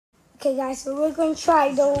Okay guys, so we're going to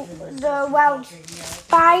try the world's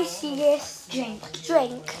spiciest drink.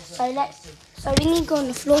 So we need to go on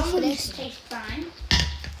the floor for this. Tastes fine.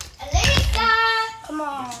 Elisa! Come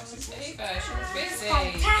on.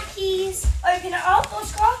 Takis. Open it up,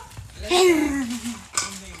 Oscar.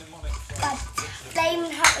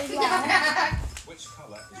 Flaming hot as well. Which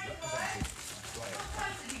colour is represented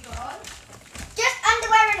by Just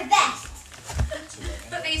underwear and a vest.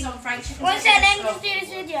 Put these on, Frank. One second, let me just do this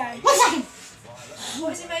video. 1 second.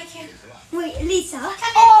 What is it making? Wait, Elisa.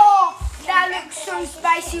 Oh, that looks so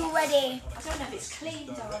spicy already. I don't know if it's clean,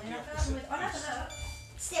 darling. I'll have a look.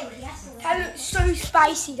 Still, yes. That looks so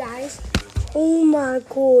spicy, guys. Oh my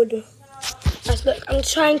god. Guys, look, I'm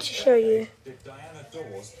trying to show you. Did Diana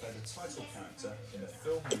Dawes play the title character in the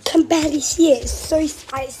film? I can barely see it. It's so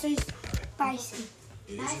spicy.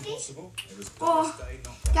 It is impossible. It was Oh, Thursday,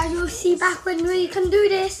 not guys, you'll see back when we can do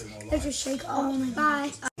this. Let's just shake it off. Oh my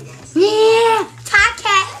god. Yeah,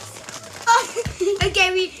 packet. Oh,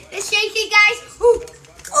 okay, let's shake it, guys. Ooh,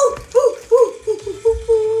 ooh, ooh, ooh,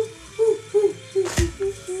 ooh.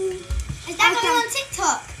 Is that going on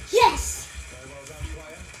TikTok? Yes. very well done,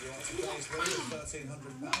 player. Your answer is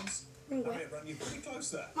 £1,300. Harriet, run you pretty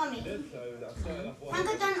close there. Mummy,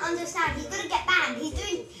 Uncle don't understand. He's going to get banned. He's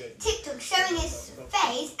doing TikTok showing his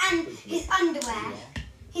face and his underwear.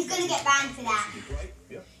 He's going to get banned for that. Great.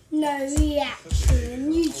 Yep. No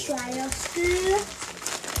reaction. You try, Oscar.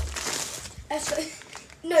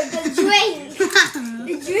 No, the drink.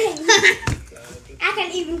 The drink. I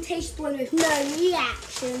can even taste one with no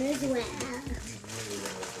reaction as well.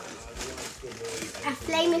 A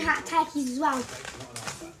flaming hot Takis as well.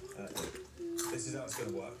 This is how it's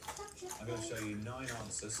going to work. I'm going to show you 9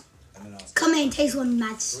 answers and then ask. Come in, taste one,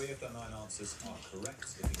 Mads. 3 of the 9 answers are correct.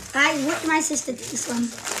 If you can Guys, watch my sister do this one.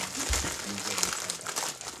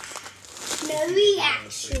 No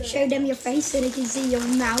reaction. Show them your face so they can see your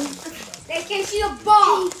mouth. They can see your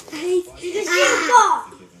ball. They can see your ball.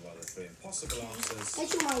 give me one of the 3 impossible answers. They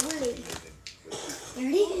see my willy.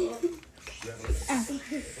 Ready?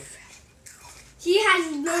 She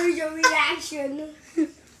has no reaction.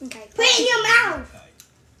 Okay. Put it in your mouth.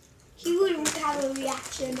 He wouldn't have a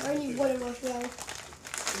reaction. Only one of us will. You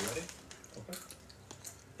ready? Okay.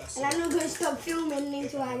 That's And I'm not going to stop filming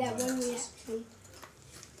until I get one reaction.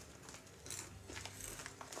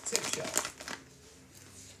 Tip shop.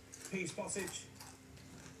 Peas Pottage.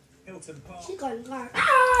 Hilton Park. She's going to go.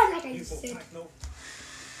 Ah, like I Newport said. Packnell.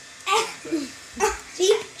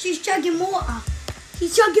 See, she's chugging water.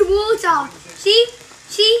 She's chugging water. See,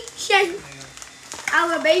 she has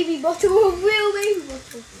our baby bottle, a real baby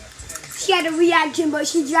bottle. She had a reaction, but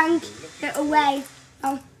she drank it away.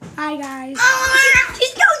 Oh, hi guys. Oh,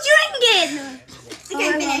 she's still drinking.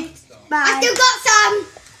 Okay, finished. Bye. I still got some.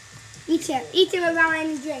 Eat it without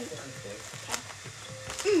any drink.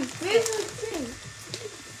 Where's the drink?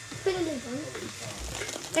 Put it in the drink.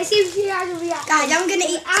 Let's see if she has a reaction. Guys, I'm going to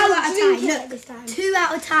eat 2 at a time. Look, This time. 2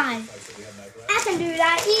 at a time. I can do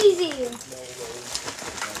that easy.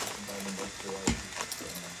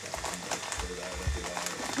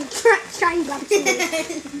 Trying back to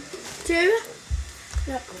 2.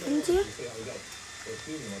 Look, 1, 2. You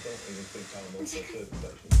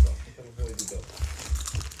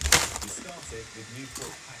started with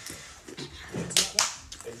Newport Packnell.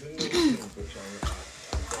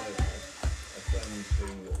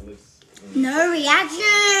 No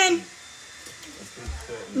reaction.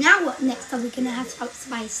 Now what next are we going to have something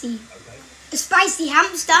spicy? A spicy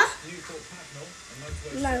hamster?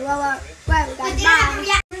 No, well, I didn't have a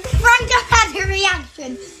reaction. Franco had a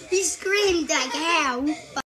reaction. He screamed like hell.